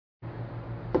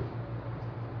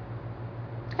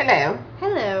Hello.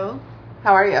 Hello.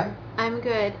 How are you? I'm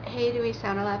good. Hey, do we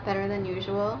sound a lot better than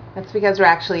usual? That's because we're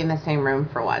actually in the same room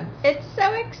for once. It's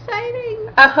so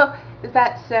exciting. Oh, is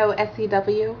that so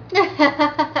SCW?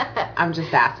 I'm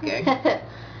just asking.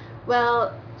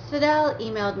 Well, Cidell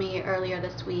emailed me earlier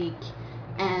this week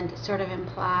and sort of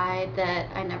implied that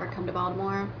I never come to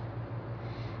Baltimore.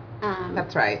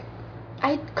 That's right.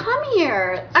 I come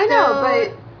here. I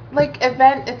know, but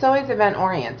it's always event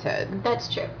oriented.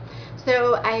 That's true.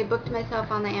 So I booked myself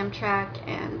on the Amtrak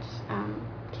and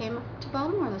came to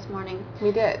Baltimore this morning.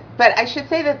 We did. But I should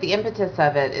say that the impetus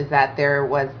of it is that there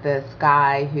was this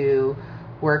guy who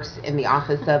works in the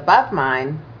office above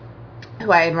mine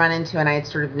who I had run into and I had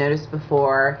sort of noticed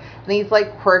before. And he's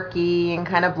like quirky and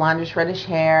kind of blondish reddish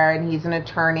hair, and he's an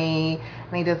attorney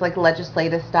and he does like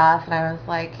legislative stuff. And I was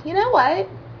like, you know what?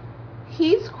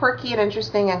 He's quirky and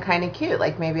interesting and kind of cute.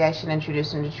 Like maybe I should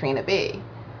introduce him to Trena B.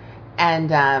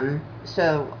 And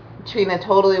so Trena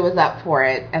totally was up for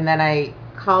it. And then I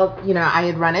called, I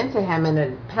had run into him and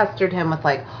had pestered him with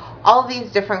like all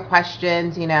these different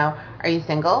questions. Are you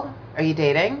single? Are you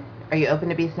dating? Are you open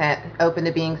to being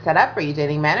set up? Are you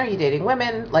dating men? Are you dating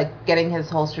women? Like getting his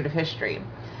whole sort of history.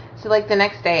 So like the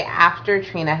next day after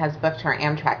Trena has booked her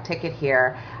Amtrak ticket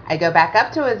here, I go back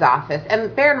up to his office,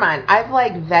 and bear in mind, I've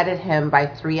like vetted him by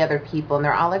 3 other people, and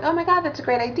they're all like, oh my God, that's a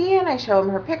great idea. And I show them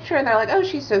her picture and they're like, oh,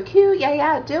 she's so cute.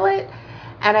 Yeah, do it.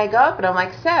 And I go up and I'm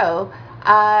like, so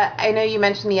I know you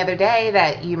mentioned the other day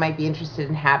that you might be interested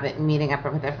in meeting up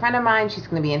with a friend of mine. She's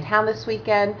going to be in town this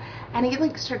weekend. And he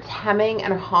like starts hemming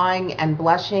and hawing and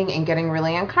blushing and getting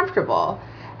really uncomfortable.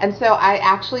 And so I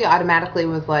actually automatically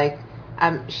was like,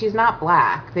 she's not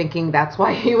black, thinking that's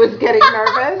why he was getting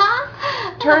nervous.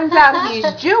 Turns out he's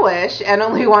Jewish and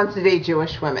only wants to date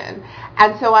Jewish women.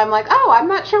 And so I'm like, oh, I'm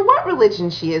not sure what religion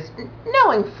she is,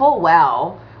 knowing full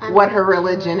well what her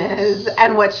religion is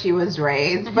and what she was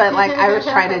raised. But like I was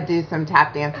trying to do some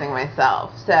tap dancing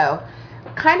myself. So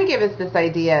kind of give us this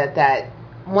idea that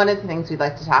one of the things we'd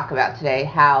like to talk about today,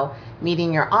 how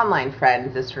meeting your online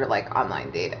friends is sort of like online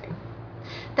dating.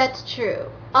 That's true.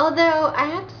 Although I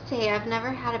have to say I've never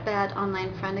had a bad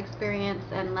online friend experience,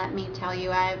 and let me tell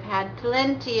you, I've had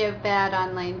plenty of bad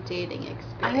online dating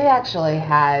experiences. I actually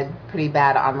had pretty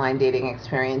bad online dating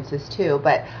experiences too,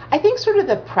 but I think sort of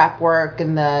the prep work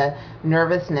and the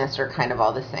nervousness are kind of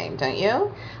all the same, don't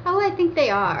you? Oh, I think they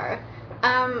are.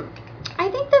 I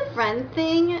think the friend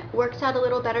thing works out a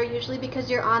little better usually because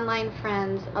you're online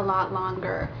friends a lot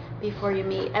longer before you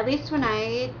meet. At least when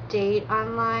I date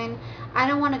online, I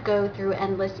don't want to go through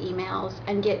endless emails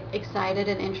and get excited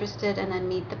and interested and then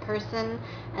meet the person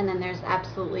and then there's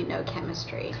absolutely no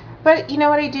chemistry. But you know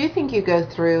what I do think you go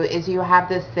through is you have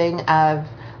this thing of,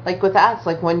 like with us,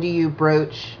 like when do you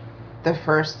broach the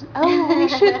first, oh, we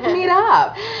should meet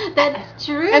up. That's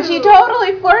true. And she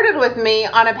totally flirted with me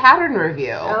on a pattern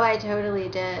review. Oh, I totally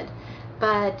did.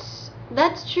 But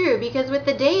that's true, because with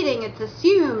the dating, it's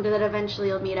assumed that eventually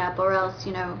you'll meet up, or else,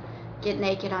 get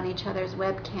naked on each other's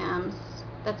webcams.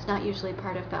 That's not usually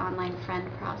part of the online friend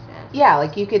process. Yeah,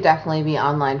 like you could definitely be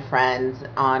online friends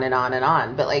on and on and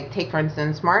on. But like take for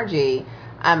instance Margie.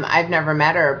 I've never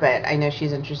met her, but I know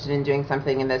she's interested in doing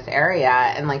something in this area,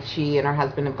 and like she and her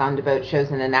husband have gone to boat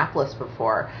shows in Annapolis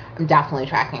before. I'm definitely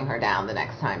tracking her down the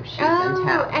next time she's in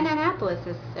town. And Annapolis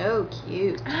is so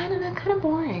cute. I don't know, kind of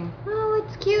boring. Oh,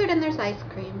 it's cute, and there's ice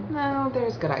cream. No,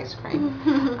 there's good ice cream.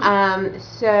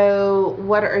 So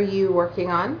what are you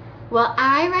working on? Well,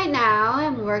 I right now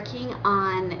am working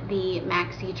on the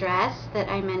maxi dress that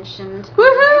I mentioned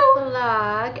Woohoo! on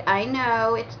my blog. I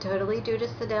know, it's totally due to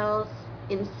Cidell's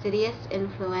insidious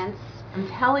influence. I'm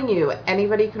telling you,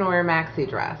 anybody can wear a maxi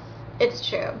dress. It's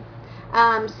true.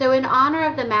 So in honor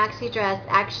of the maxi dress,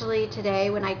 actually today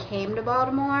when I came to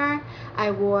Baltimore,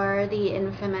 I wore the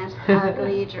infamous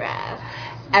ugly dress.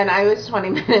 And I was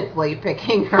 20 minutes late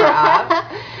picking her up.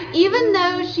 Even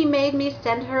though she made me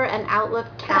send her an Outlook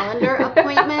calendar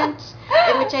appointment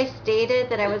in which I stated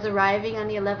that I was arriving on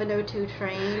the 11:02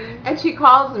 train. And she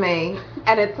calls me,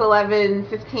 and it's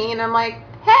 11:15. I'm like,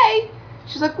 hey.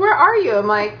 She's like, where are you? I'm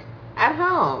like, at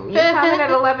home. You coming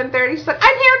at 11:30? She's like,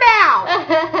 I'm here now.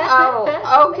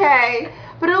 Oh, okay.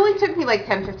 But it only took me like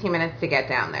 10-15 minutes to get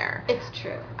down there. It's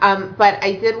true. But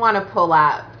I did want to pull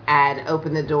up and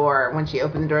open the door when she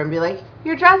opened the door and be like,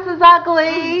 your dress is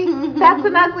ugly. That's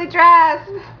an ugly dress.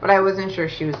 But I wasn't sure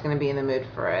she was going to be in the mood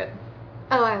for it.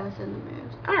 Oh, I was in the mood.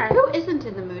 All right. Who isn't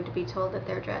in the mood to be told that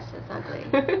their dress is ugly?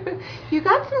 You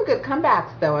got some good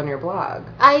comebacks, though, on your blog.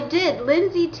 I did.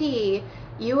 Lindsay T.,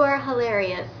 you are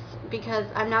hilarious, because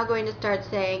I'm now going to start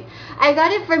saying, I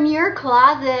got it from your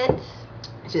closet.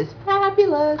 Just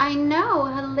fabulous. I know,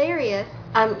 hilarious.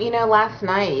 Last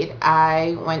night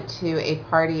I went to a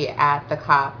party at the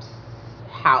cop's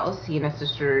house. He and his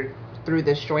sister threw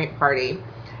this joint party,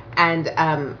 and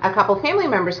a couple family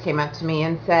members came up to me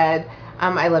and said,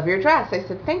 "I love your dress." I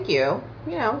said, "Thank you."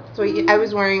 So I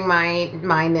was wearing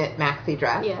my knit maxi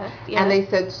dress. Yes. And they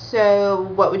said,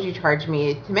 "So what would you charge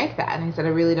me to make that?" And I said, "I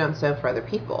really don't sew for other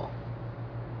people."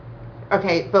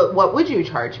 "Okay, but what would you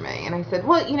charge me?" And I said,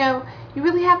 "Well, you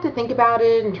really have to think about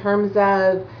it in terms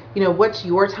of, what's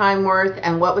your time worth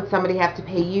and what would somebody have to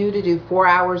pay you to do 4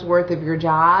 hours worth of your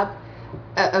job?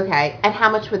 Okay, and how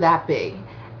much would that be?"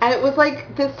 And it was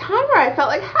like this time where I felt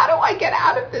like, how do I get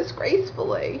out of this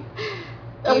gracefully?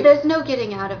 There's no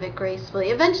getting out of it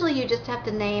gracefully. Eventually you just have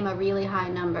to name a really high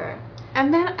number.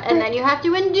 And then you have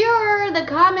to endure the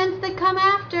comments that come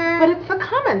after. But it's the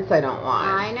comments I don't want.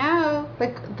 I know.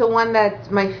 Like the one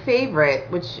that's my favorite,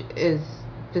 which is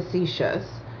facetious,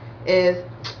 is,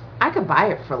 "I could buy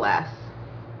it for less."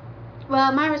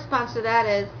 Well, my response to that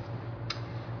is,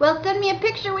 well, send me a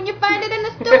picture when you find it in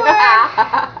the store.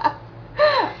 I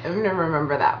never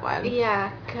remember that one. Yeah,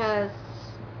 because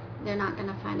they're not going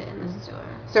to find it in the store.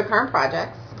 So current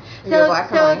projects.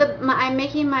 I'm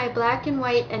making my black and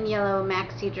white and yellow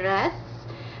maxi dress.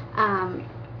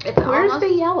 Where's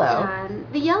the yellow? Done.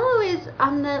 The yellow is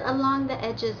along the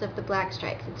edges of the black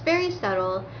stripes. It's very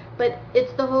subtle, but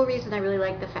it's the whole reason I really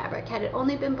like the fabric. Had it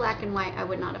only been black and white, I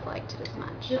would not have liked it as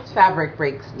much. This fabric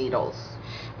breaks needles.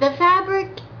 The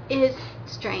fabric is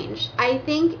strange. I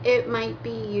think it might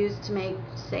be used to make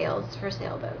sails for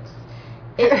sailboats.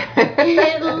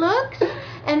 It looks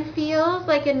and feels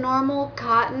like a normal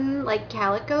cotton, like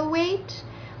calico weight,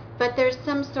 but there's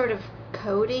some sort of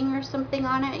coating or something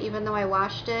on it. Even though I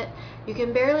washed it, you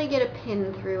can barely get a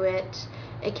pin through it.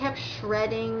 It kept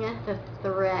shredding the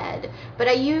thread, but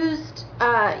I used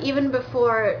even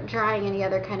before drying any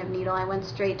other kind of needle, I went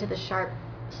straight to the sharp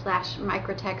 /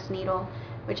 microtex needle,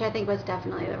 which I think was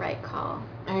definitely the right call.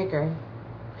 I agree.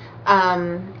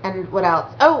 And what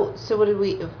else? Oh, so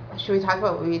should we talk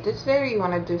about what we did today, or you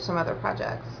want to do some other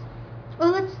projects?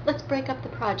 Well, let's break up the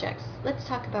projects. Let's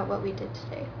talk about what we did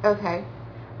today. Okay.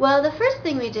 Well, the first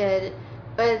thing we did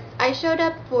was I showed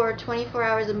up for 24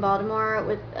 hours in Baltimore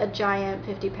with a giant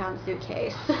 50-pound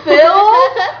suitcase.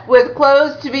 Filled with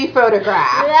clothes to be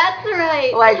photographed. That's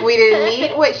right. Like, we didn't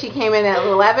eat she came in at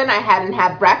 11. I hadn't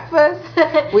had breakfast.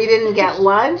 We didn't get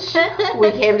lunch.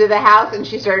 We came to the house and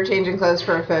she started changing clothes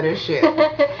for a photo shoot.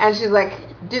 And she's like,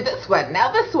 "Do this one,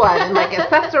 now this one," and like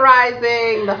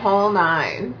accessorizing the whole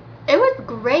nine. It was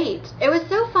great. It was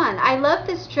so fun. I love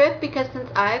this trip because since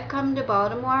I've come to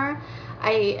Baltimore,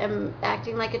 I am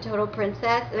acting like a total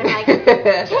princess, and I'm like,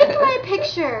 "Take my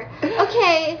picture.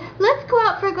 Okay, let's go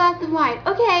out for a glass of wine.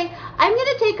 Okay, I'm going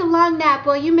to take a long nap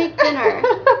while you make dinner."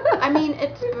 I mean,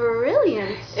 it's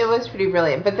brilliant. It was pretty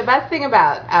brilliant. But the best thing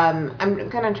about, I'm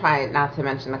going to try not to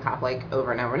mention the cop like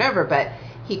over and over and over, but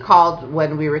he called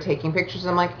when we were taking pictures.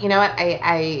 I'm like, "You know what,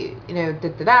 I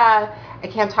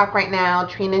can't talk right now.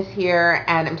 Trena's here,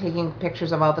 and I'm taking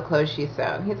pictures of all the clothes she's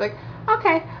sewn." He's like,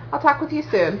 "Okay, I'll talk with you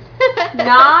soon."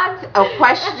 Not a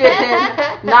question,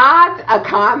 not a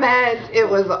comment. It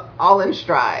was all in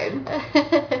stride.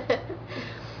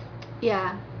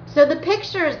 Yeah. So the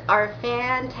pictures are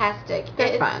fantastic.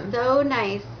 They're fun. It's so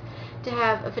nice to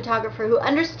have a photographer who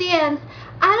understands,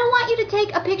 I don't want you to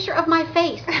take a picture of my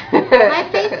face. My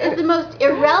face is the most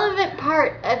irrelevant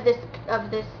part of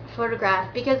this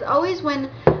photograph, because always when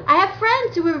I have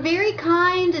friends who are very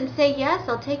kind and say, "Yes,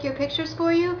 I'll take your pictures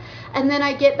for you," and then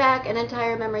I get back an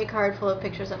entire memory card full of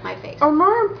pictures of my face. Or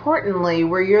more importantly,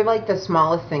 where you're like the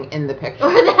smallest thing in the picture.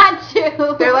 Or that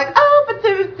too. They're like, "Oh, but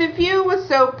the view was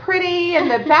so pretty and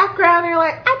the background," you're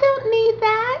like, "I don't need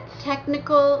that."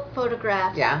 Technical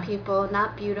photographs, yeah. People,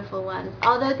 not beautiful ones.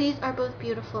 Although these are both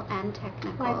beautiful and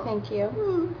technical. Why, thank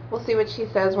you. We'll see what she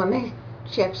says when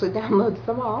she actually downloads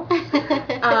them all.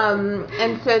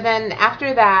 And so then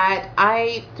after that,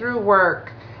 through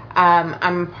work,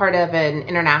 I'm part of an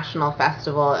international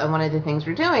festival, and one of the things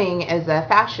we're doing is a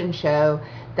fashion show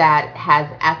that has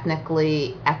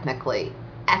ethnically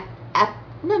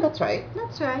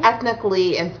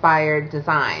inspired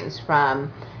designs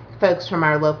from folks from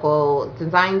our local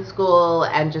design school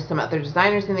and just some other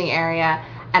designers in the area,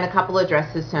 and a couple of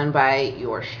dresses sewn by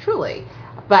yours truly.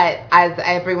 But as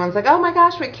everyone's like, "Oh my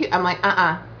gosh, what cute," I'm like,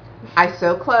 I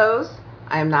sew clothes.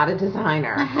 I am not a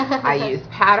designer. I use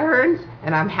patterns,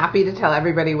 and I'm happy to tell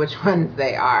everybody which ones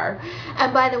they are.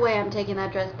 And by the way, I'm taking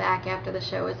that dress back after the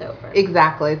show is over.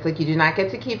 Exactly. It's like, you do not get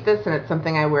to keep this, and it's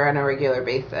something I wear on a regular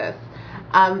basis.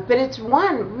 But it's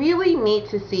really neat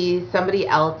to see somebody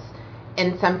else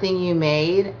in something you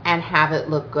made and have it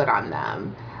look good on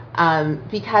them.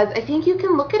 because I think you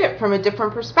can look at it from a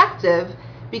different perspective,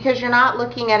 because you're not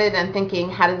looking at it and thinking,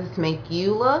 how does this make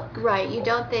you look? Right. You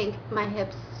don't think my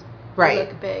hips Right.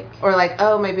 look big. Or like,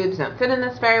 oh, my boobs don't fit in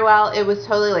this very well. It was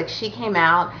totally like, she came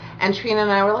out and Trena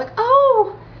and I were like,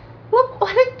 oh, look,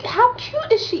 how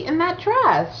cute is she in that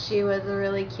dress? She was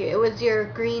really cute. It was your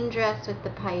green dress with the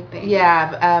piping.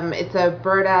 Yeah, it's a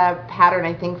Berta pattern,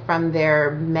 I think, from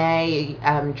their May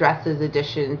Dresses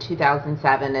edition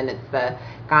 2007, and it's the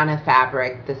Ghana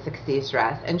fabric, the 60s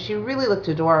dress, and she really looked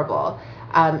adorable.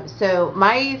 So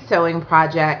my sewing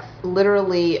projects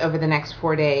literally over the next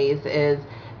 4 days is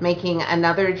making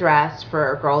another dress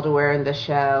for a girl to wear in the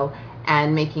show,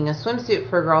 and making a swimsuit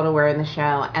for a girl to wear in the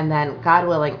show, and then, God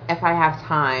willing, if I have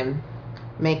time,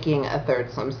 making a second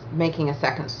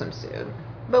swimsuit.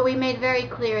 But we made very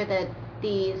clear that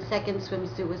the second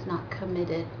swimsuit was not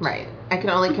committed. Right. I can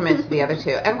only commit to the other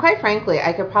two. And quite frankly,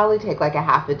 I could probably take like a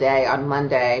half a day on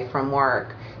Monday from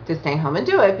work to stay home and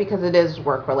do it, because it is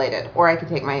work related. Or I could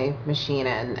take my machine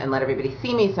in and let everybody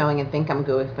see me sewing and think I'm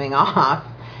goofing off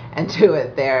and do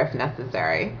it there if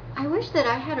necessary. I wish that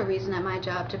I had a reason at my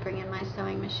job to bring in my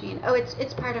sewing machine. Oh,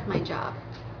 it's part of my job.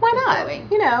 Why not? Sewing.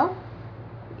 You know.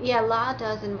 Yeah, law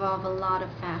does involve a lot of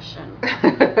fashion.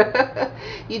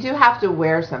 You do have to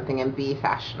wear something and be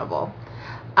fashionable.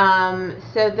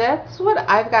 So that's what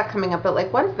I've got coming up. But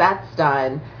like once that's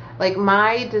done, like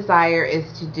my desire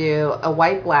is to do a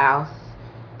white blouse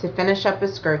to finish up a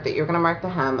skirt that you're going to mark the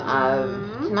hem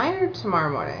of tonight or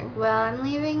tomorrow morning. Well, I'm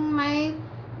leaving my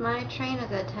train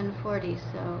is at 10:40,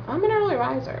 so I'm an early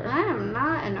riser. I am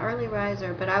not an early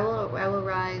riser, but I will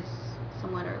rise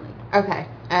somewhat early. Okay.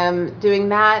 Doing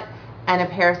that and a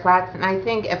pair of slacks, and I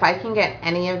think if I can get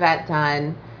any of that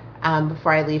done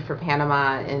before I leave for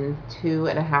Panama in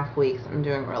 2.5 weeks, I'm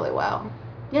doing really well.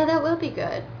 Yeah, that will be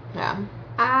good. Yeah.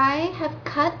 I have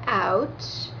cut out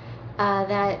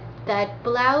that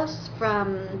blouse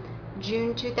from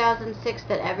June 2006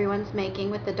 that everyone's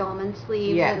making with the dolman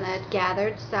sleeves and the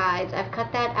gathered sides. I've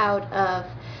cut that out of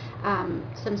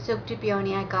some silk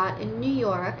dupioni I got in New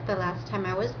York the last time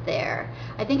I was there.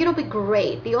 I think it'll be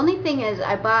great. The only thing is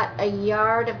I bought a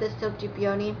yard of the silk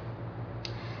dupioni.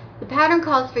 The pattern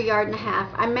calls for 1.5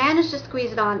 yards. I managed to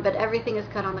squeeze it on, but everything is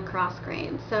cut on the cross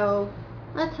grain. So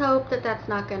let's hope that that's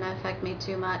not going to affect me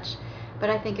too much. But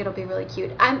I think it'll be really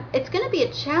cute. It's going to be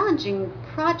a challenging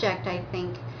project, I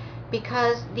think,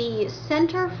 because the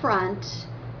center front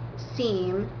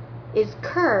seam is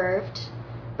curved,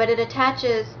 but it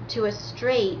attaches to a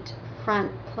straight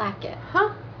front placket.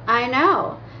 Huh? I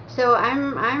know. So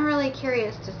I'm really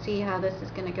curious to see how this is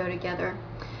going to go together.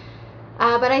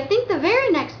 But I think the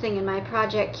very next thing in my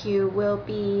project queue will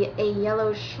be a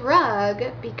yellow shrug,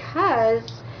 because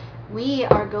we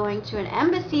are going to an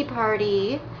embassy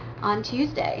party on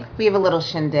Tuesday. We have a little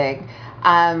shindig.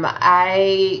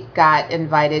 I got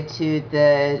invited to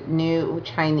the new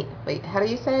Chinese, how do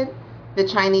you say it? The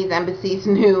Chinese embassy's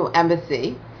new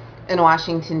embassy in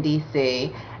Washington,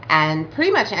 D.C. And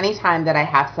pretty much any time that I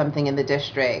have something in the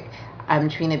district,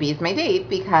 Trena B is my date,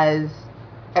 because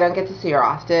I don't get to see her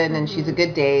often, and she's a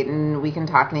good date, and we can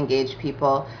talk and engage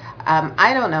people.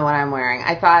 I don't know what I'm wearing.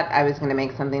 I thought I was going to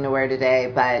make something to wear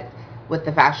today, but with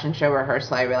the fashion show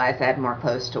rehearsal, I realized I had more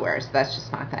clothes to wear, so that's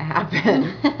just not going to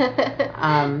happen.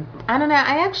 I don't know.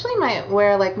 I actually might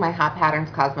wear like my Hot Patterns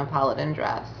Cosmopolitan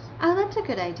dress. Oh, that's a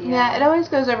good idea. Yeah, it always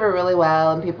goes over really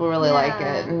well, and people really like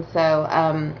it, and so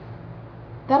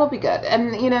that'll be good.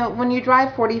 And you know, when you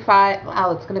drive 45,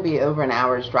 wow, it's going to be over an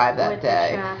hour's drive that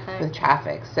day with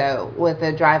traffic. So with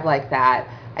a drive like that,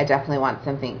 I definitely want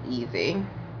something easy.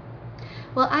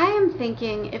 Well, I am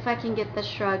thinking, if I can get the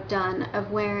shrug done,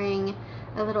 of wearing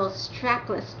a little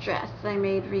strapless dress I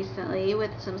made recently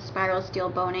with some spiral steel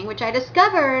boning, which I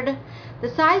discovered the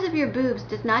size of your boobs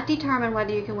does not determine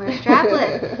whether you can wear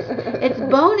strapless. It's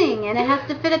boning, and it has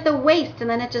to fit at the waist, and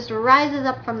then it just rises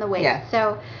up from the waist. Yes.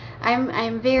 So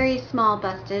I'm very small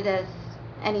busted, as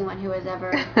anyone who has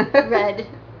ever read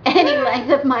any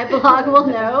length of my blog will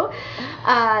know.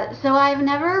 So I've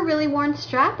never really worn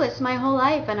strapless my whole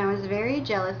life, and I was very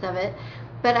jealous of it.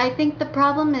 But I think the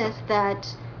problem is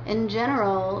that, in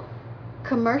general,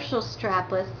 commercial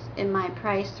strapless in my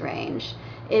price range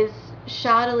is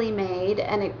shoddily made,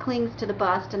 and it clings to the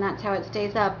bust, and that's how it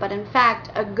stays up. But in fact,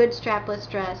 a good strapless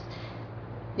dress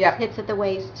hits at the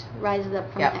waist, rises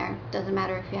up from there. Doesn't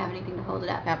matter if you have anything to hold it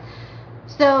up.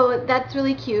 So that's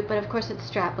really cute, but of course it's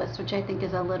strapless, which I think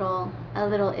is a little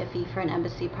iffy for an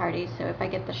embassy party. So if I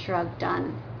get the shrug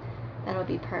done, that'll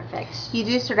be perfect. You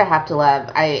do sort of have to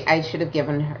love. I should have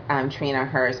given Trena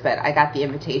hers, but I got the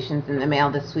invitations in the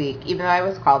mail this week, even though I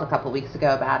was called a couple weeks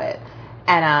ago about it.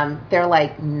 And they're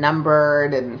like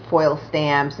numbered and foil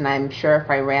stamps, and I'm sure if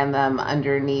I ran them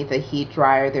underneath a heat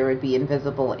dryer, there would be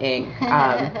invisible ink.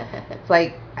 It's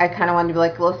like I kind of wanted to be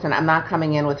like, listen, I'm not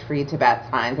coming in with free Tibet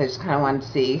signs. I just kind of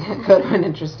wanted to go to an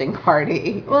interesting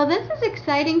party. Well, this is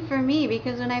exciting for me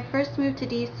because when I first moved to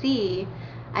DC,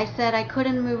 I said I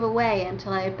couldn't move away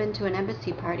until I had been to an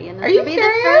embassy party, and this Are you will be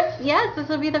serious? the first. Yes, this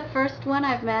will be the first one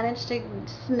I've managed to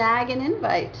snag an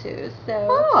invite to.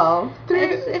 So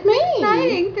it's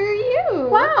exciting through you.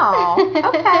 Wow.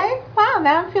 Okay. Wow.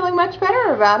 Now I'm feeling much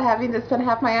better about having to spend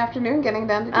half my afternoon getting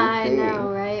down to DC. I know,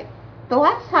 right? The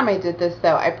last time I did this,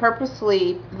 though,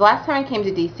 the last time I came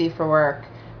to DC for work,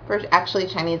 for actually a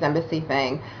Chinese embassy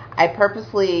thing, I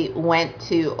purposely went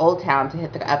to Old Town to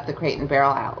hit up the Crate and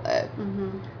Barrel outlet.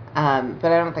 Mm-hmm.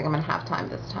 But I don't think I'm going to have time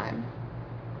this time.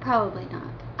 Probably not.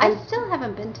 I still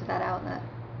haven't been to that outlet.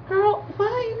 Girl,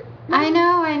 why? I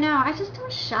know. I just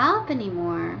don't shop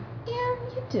anymore. Yeah,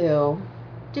 you do.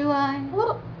 Do I?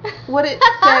 Well, so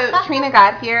Trena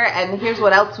got here, and here's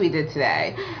what else we did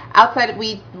today. Outside,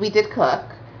 we did cook.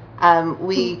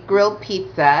 We grilled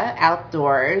pizza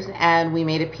outdoors, and we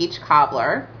made a peach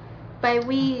cobbler. By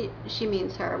we, she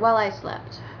means her. Well, I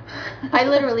slept. I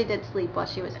literally did sleep while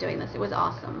she was doing this. It was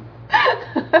awesome.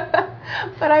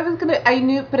 But I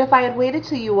knew, but if I had waited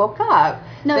till you woke up.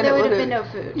 No, there would have been no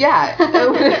food. Yeah.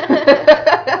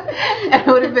 It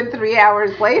would have been 3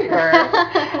 hours later.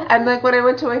 And like when I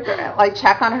went to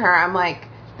check on her, I'm like,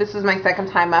 this was my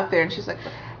second time up there, and she's like,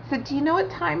 I said, do you know what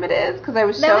time it is? Because I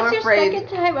was so afraid. That was your second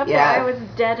time up there. I was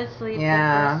dead asleep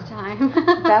the first time.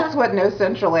 That's what no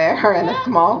central air in a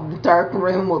small dark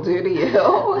room will do to you.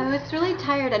 I was really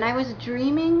tired, and I was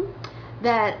dreaming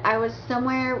that I was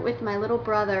somewhere with my little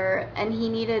brother, and he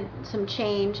needed some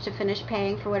change to finish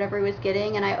paying for whatever he was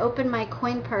getting, and I opened my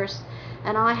coin purse,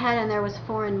 and all I had in there was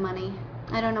foreign money.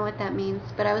 I don't know what that means,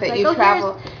 but I was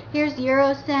here's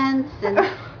Euro cents, and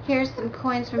here's some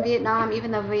coins from Vietnam, even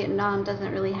though Vietnam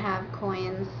doesn't really have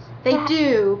coins. They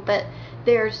do, but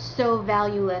they're so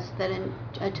valueless that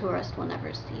a tourist will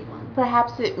never see one.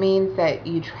 Perhaps it means that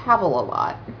you travel a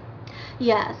lot.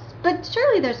 Yes, but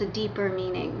surely there's a deeper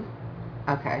meaning.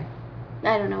 Okay.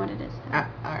 I don't know what it is, though.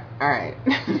 All right.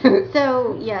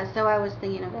 So I was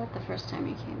thinking of that the first time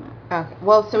you came up. Okay.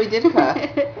 Well, so we did cook.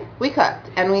 We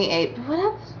cooked, and we ate. What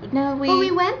else? No,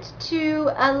 we went to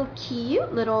a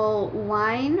cute little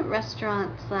wine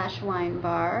restaurant / wine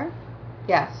bar.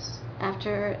 Yes.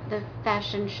 After the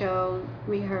fashion show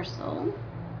rehearsal.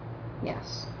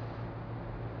 Yes.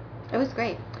 It was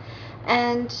great.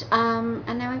 And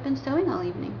now I've been sewing all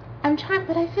evening. I'm trying,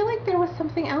 but I feel like there was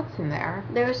something else in there.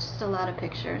 There was just a lot of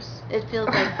pictures. It feels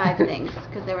like 5 things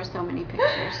because there were so many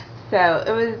pictures. So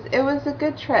it was a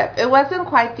good trip. It wasn't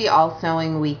quite the all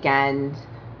sewing weekend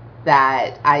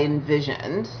that I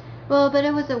envisioned. Well, but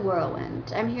it was a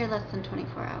whirlwind. I'm here less than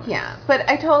 24 hours. Yeah, but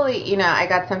I totally, I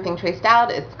got something traced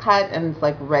out. It's cut and it's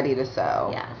like ready to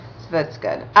sew. Yes. So that's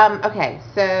good. Okay,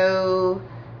 so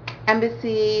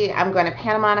embassy. I'm going to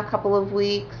Panama in a couple of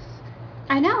weeks.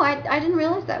 I know. I didn't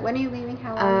realize that. When are you leaving?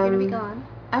 How long are you going to be gone?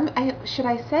 Should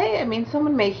I say? I mean,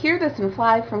 someone may hear this and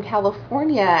fly from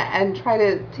California and try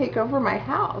to take over my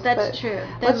house. That's true.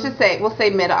 Let's just say, we'll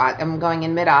say I'm going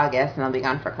in mid-August, and I'll be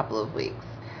gone for a couple of weeks.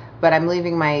 But I'm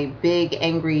leaving my big,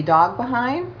 angry dog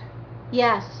behind.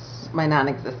 Yes. My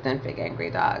non-existent big,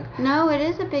 angry dog. No, it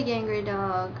is a big, angry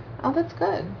dog. Oh, that's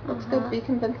good. That's good. Be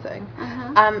convincing.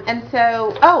 Uh-huh.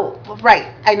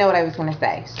 Right. I know what I was going to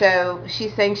say. So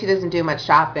she's saying she doesn't do much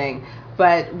shopping,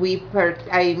 but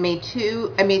I made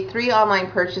 3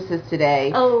 online purchases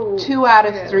today. Oh, 2 out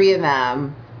of 3 of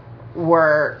them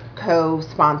were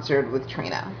co-sponsored with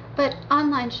Trena. But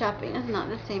online shopping is not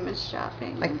the same as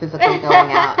shopping. Like physically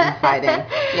going out and fighting.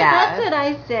 Yeah. That's what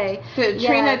I say. So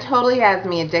Trena totally has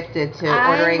me addicted to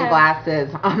ordering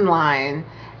glasses online.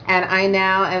 And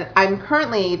I'm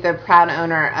currently the proud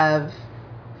owner of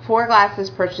 4 glasses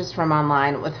purchased from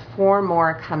online with 4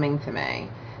 more coming to me.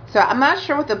 So I'm not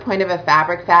sure what the point of a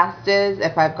fabric fast is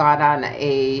if I've gone on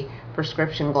a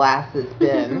prescription glasses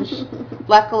binge.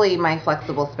 Luckily, my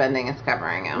flexible spending is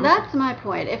covering them. That's my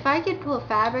point. If I could pull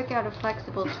fabric out of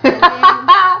flexible spending,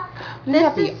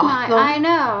 I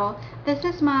know. This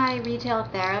is my retail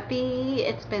therapy.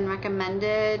 It's been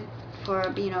recommended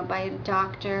by a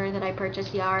doctor that I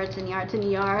purchase yards and yards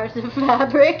and yards of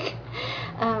fabric.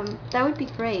 That would be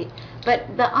great.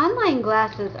 But the online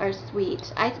glasses are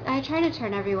sweet. I try to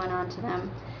turn everyone on to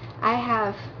them. I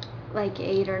have like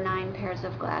 8 or 9 pairs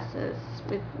of glasses,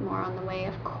 with more on the way,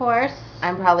 of course.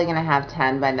 I'm probably going to have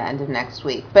 10 by the end of next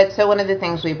week. But so one of the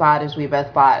things we bought is we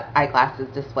both bought eyeglasses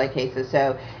display cases.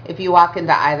 So if you walk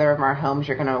into either of our homes,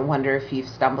 you're going to wonder if you've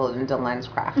stumbled into lens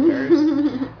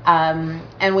crafters.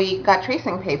 And we got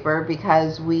tracing paper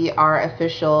because we are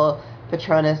official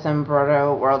Patronus and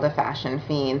Bordeaux World of Fashion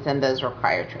fiends, and those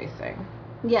require tracing.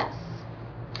 Yes.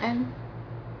 And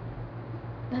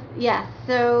yes,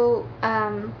 so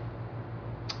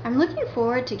I'm looking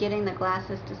forward to getting the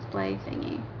glasses display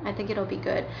thingy. I think it'll be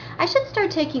good. I should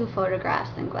start taking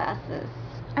photographs in glasses.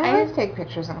 I always take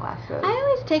pictures in glasses. I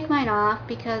always take mine off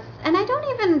because, and I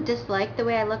don't even dislike the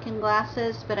way I look in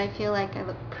glasses, but I feel like I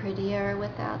look prettier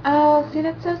without them. Oh, see,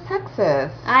 that's so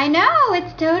sexist. I know,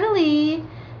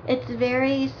 it's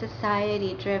very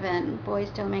society driven. Boys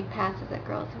don't make passes at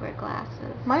girls who wear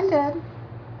glasses. Mine did.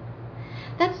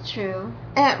 That's true.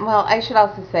 And, well, I should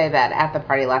also say that at the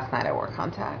party last night I wore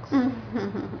contacts.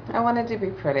 I wanted to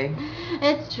be pretty.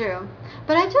 It's true.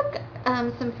 But I took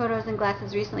some photos in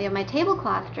glasses recently of my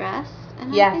tablecloth dress.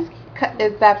 And Yes. I think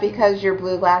Is that because your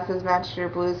blue glasses matched your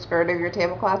blue skirt of your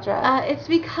tablecloth dress? it's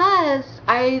because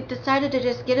I decided to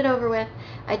just get it over with.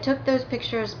 I took those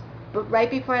pictures right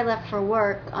before I left for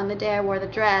work on the day I wore the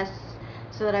dress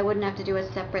so that I wouldn't have to do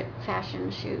a separate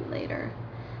fashion shoot later.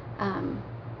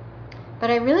 But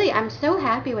I'm so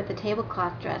happy with the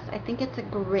tablecloth dress. I think it's a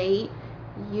great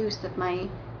use of my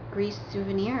Greece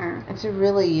souvenir. It's a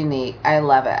really unique. I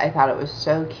love it. I thought it was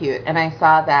so cute. And I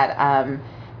saw that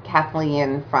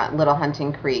Kathleen from Little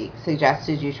Hunting Creek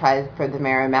suggested you try for the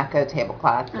Marimekko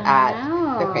tablecloths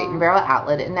at the Crate and Barrel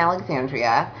outlet in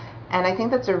Alexandria. And I think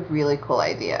that's a really cool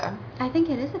idea. I think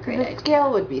it is a great idea. The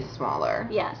scale would be smaller.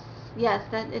 Yes,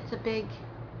 it's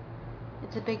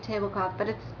a big tablecloth, but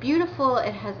it's beautiful.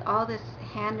 It has all this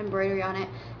hand embroidery on it,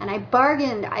 and I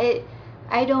bargained.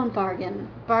 I don't bargain.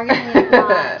 Bargaining is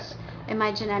not in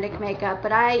my genetic makeup,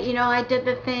 but I did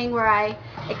the thing where I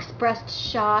expressed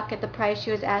shock at the price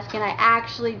she was asking. I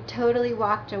actually totally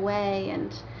walked away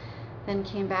and then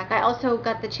came back. I also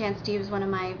got the chance to use one of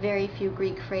my very few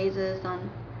Greek phrases on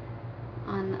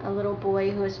a little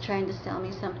boy who was trying to sell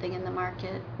me something in the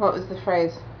market. What was the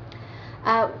phrase?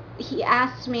 He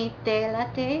asked me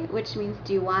 "Telate," which means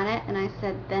 "Do you want it?" And I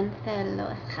said "Den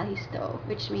θέλω ευχαριστώ,"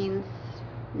 which means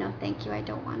 "No, thank you, I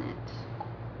don't want it."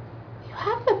 You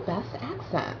have the best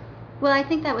accent. Well, I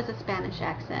think that was a Spanish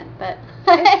accent, but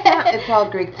it's all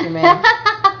Greek to me.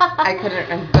 I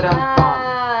couldn't, but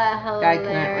I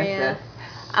couldn't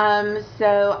resist.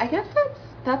 So I guess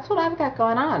that's what I've got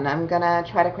going on. I'm gonna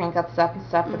try to crank out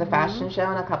stuff for the fashion show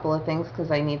and a couple of things because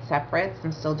I need separates.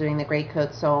 I'm still doing the great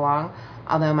coat sew along,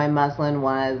 although my muslin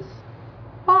was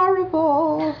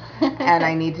horrible, and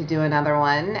I need to do another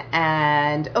one.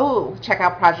 And check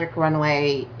out Project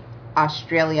Runway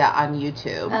Australia on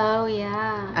YouTube. Oh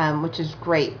yeah. Which is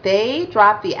great. They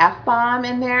drop the F-bomb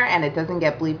in there and it doesn't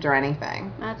get bleeped or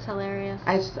anything. That's hilarious.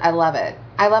 I love it.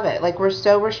 I love it. Like, we're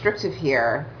so restrictive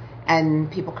here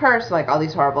and people curse, like all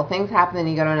these horrible things happen, and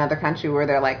you go to another country where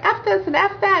they're like F this and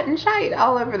F that and shite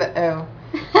all over the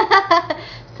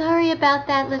Sorry about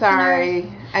that, listeners.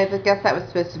 Sorry. I guess that was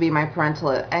supposed to be my parental.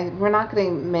 We're not going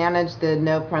to manage the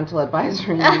no parental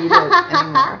advisory needed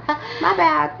anymore. My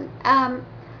bad.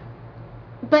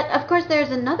 But of course, there's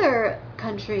another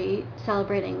country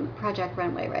celebrating Project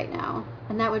Runway right now,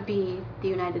 and that would be the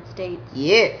United States.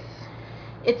 Yes.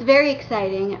 It's very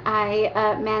exciting. I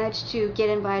managed to get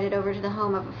invited over to the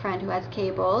home of a friend who has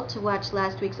cable to watch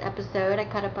last week's episode. I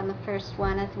caught up on the first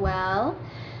one as well.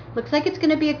 Looks like it's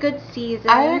going to be a good season.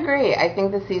 I agree. I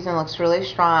think the season looks really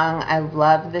strong. I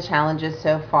love the challenges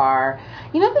so far.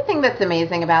 You know, the thing that's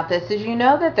amazing about this is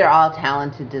that they're all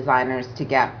talented designers to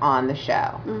get on the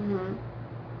show. Mm-hmm.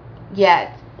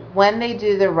 Yet, when they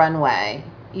do the runway,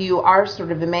 you are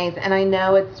sort of amazed. And I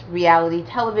know it's reality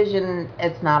television.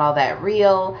 It's not all that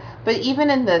real. But even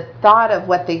in the thought of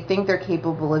what they think they're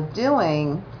capable of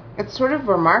doing, it's sort of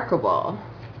remarkable.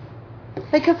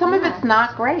 Because some of it's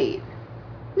not great.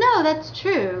 No, that's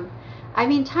true. I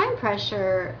mean, time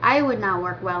pressure, I would not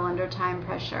work well under time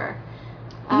pressure.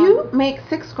 You make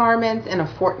 6 garments in a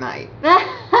fortnight.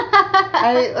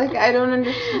 I don't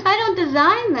understand. I don't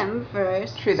design them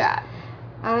first. True that.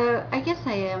 I guess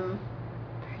I am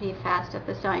pretty fast at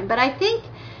the sewing, but I think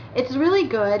it's really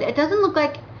good. It doesn't look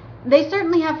like they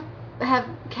certainly have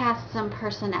cast some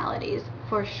personalities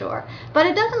for sure, but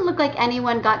it doesn't look like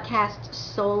anyone got cast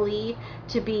solely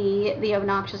to be the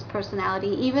obnoxious personality.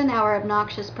 Even our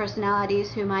obnoxious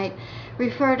personalities who might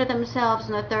refer to themselves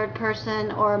in the third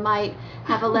person or might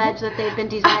have alleged that they've been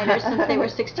designers since they were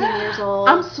 16 years old.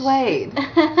 I'm Suede.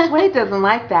 Suede doesn't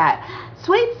like that.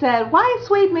 Suede said, why is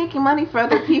Suede making money for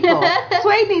other people?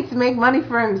 Suede needs to make money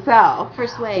for himself. For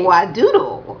Suede. Why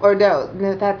doodle? Or no,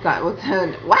 that's not what's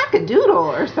whack-a-doodle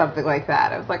or something like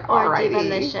that. I was like, Or alrighty.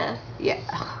 Divalicious. Yeah.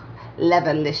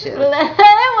 Leatherlicious. It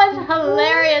was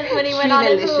hilarious when he went on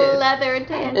his Trina-licious. leather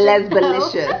tangent.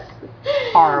 Lesbalicious.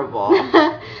 Horrible.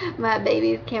 My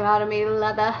babies came out of me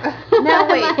leather. No,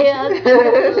 wait. My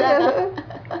husband's leather.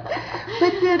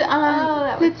 But did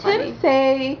Tim funny.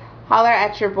 say holler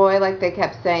at your boy like they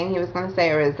kept saying he was going to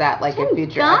say, or is that like Tim a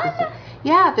future Gunn? episode?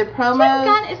 Yeah, the promos. Tim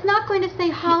Gunn is not going to say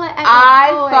holla at I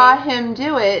your boy. saw him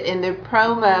do it in the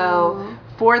promo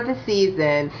for the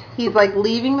season. He's like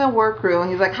leaving the workroom.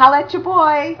 He's like, holla at your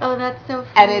boy. Oh, that's so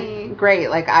And funny. it's great.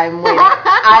 Like, I'm waiting.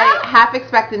 I half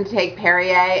expect him to take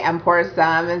Perrier and pour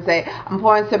some and say, I'm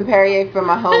pouring some Perrier for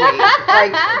my homies.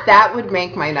 Like, that would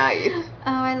make my night. Oh,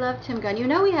 I love Tim Gunn. You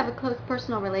know we have a close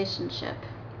personal relationship.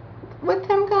 With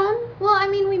Tim Gunn? Well, I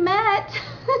mean, we met.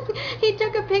 He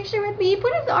took a picture with me. He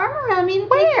put his arm around me to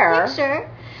Where? take a picture.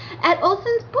 At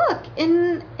Olson's book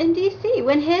in D.C.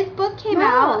 When his book came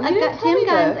out, you didn't tell me Tim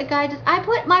Gunn's this. a guy just... I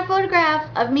put my photograph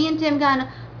of me and Tim Gunn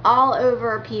all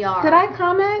over PR. Did I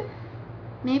comment?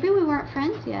 Maybe we weren't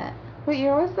friends yet. What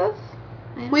year was this?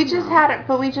 I don't We just know. had it,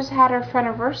 but we just had our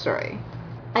friendiversary.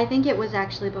 I think it was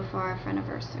actually before our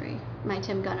friendiversary. My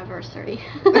Tim Gunniversary.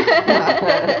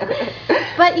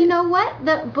 But you know what?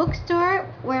 The bookstore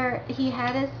where he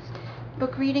had his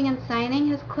book reading and signing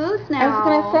has closed now. I was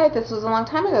going to say, this was a long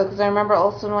time ago because I remember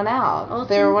Olson went out.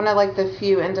 They were one of like the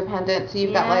few independent, so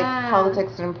you've got like Yeah.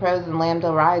 Politics and Prose and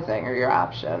Lambda Rising are your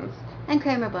options. And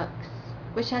Kramer Books,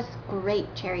 which has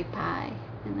great cherry pie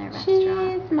in their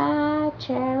restaurant. She's my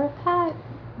cherry pie.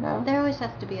 No. There always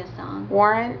has to be a song.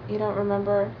 Warrant, you don't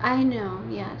remember? I know,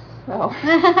 yes. Oh.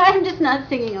 I'm just not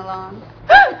singing along.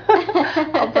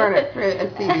 I'll burn it for a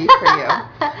CD for you.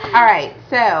 All right,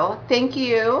 so thank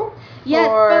you. Yes,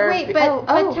 for- but wait, oh.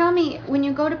 but tell me, when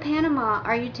you go to Panama,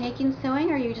 are you taking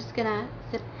sewing or are you just going to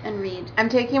sit and read? I'm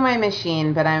taking my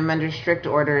machine, but I'm under strict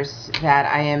orders that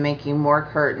I am making more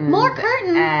curtains. More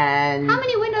curtains? And How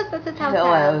many windows does this house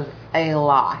pillows. have? A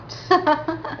lot.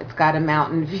 It's got a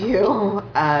mountain view.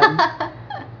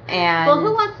 And Well,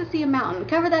 who wants to see a mountain?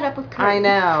 Cover that up with curtains.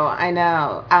 I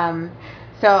know.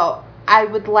 So I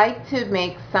would like to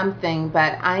make something,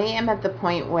 but I am at the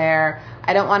point where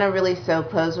I don't want to really sew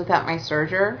clothes without my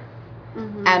serger.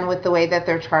 Mm-hmm. And with the way that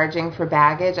they're charging for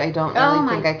baggage, I don't really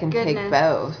think I can take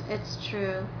both. It's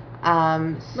true.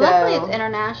 So Luckily, it's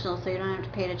international, so you don't have to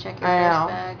pay to check your I first know.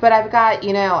 bag. But I've got,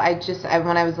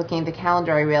 when I was looking at the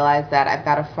calendar, I realized that I've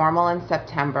got a formal in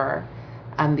September.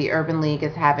 The Urban League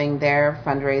is having their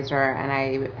fundraiser, and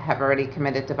I have already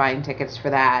committed to buying tickets for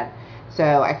that.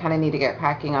 So I kind of need to get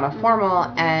cracking on a formal.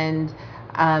 And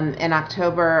in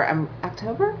October,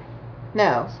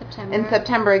 No. September. In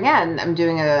September again, I'm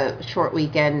doing a short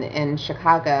weekend in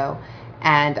Chicago.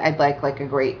 And I'd like a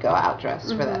great go-out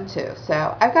dress for that, too.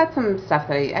 So I've got some stuff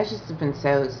that I just have been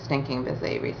so stinking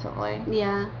busy recently.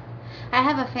 Yeah. I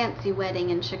have a fancy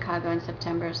wedding in Chicago in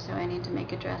September, so I need to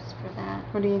make a dress for that.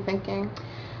 What are you thinking?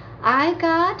 I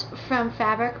got from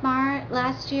Fabric Mart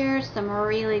last year some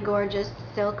really gorgeous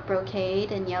silk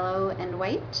brocade in yellow and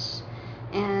white.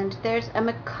 And there's a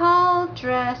McCall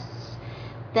dress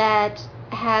that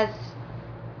has...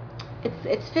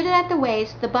 It's fitted at the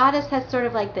waist. The bodice has sort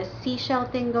of like this seashell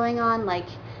thing going on, like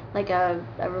a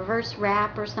reverse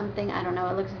wrap or something. I don't know.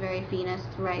 It looks very Venus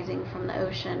rising from the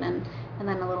ocean, and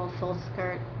then a little full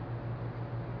skirt.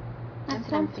 That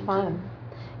sounds fun.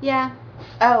 Yeah.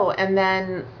 Oh, and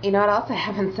then you know what else I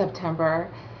have in September?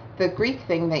 The Greek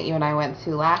thing that you and I went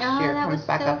to last year that comes was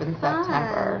back so up in fun.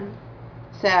 September.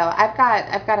 So I've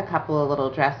got a couple of little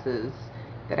dresses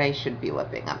that I should be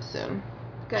whipping up soon.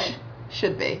 Good.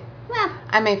 Should be. Yeah.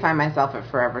 I may find myself at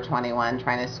Forever 21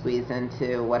 trying to squeeze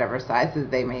into whatever sizes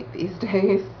they make these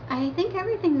days. I think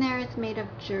everything there is made of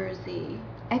jersey.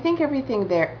 I think everything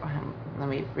there... let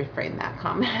me reframe that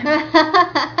comment.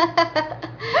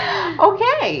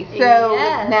 Okay, so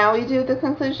Yes. now we do the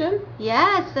conclusion.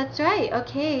 Yes, that's right.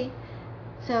 Okay.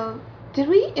 So, Did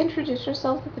we introduce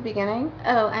ourselves at the beginning?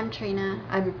 I'm Trena.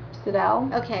 I'm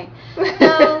Cidell. Okay.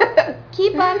 So,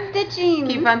 keep on stitching.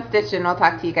 Keep on stitching. We'll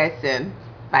talk to you guys soon.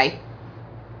 Bye.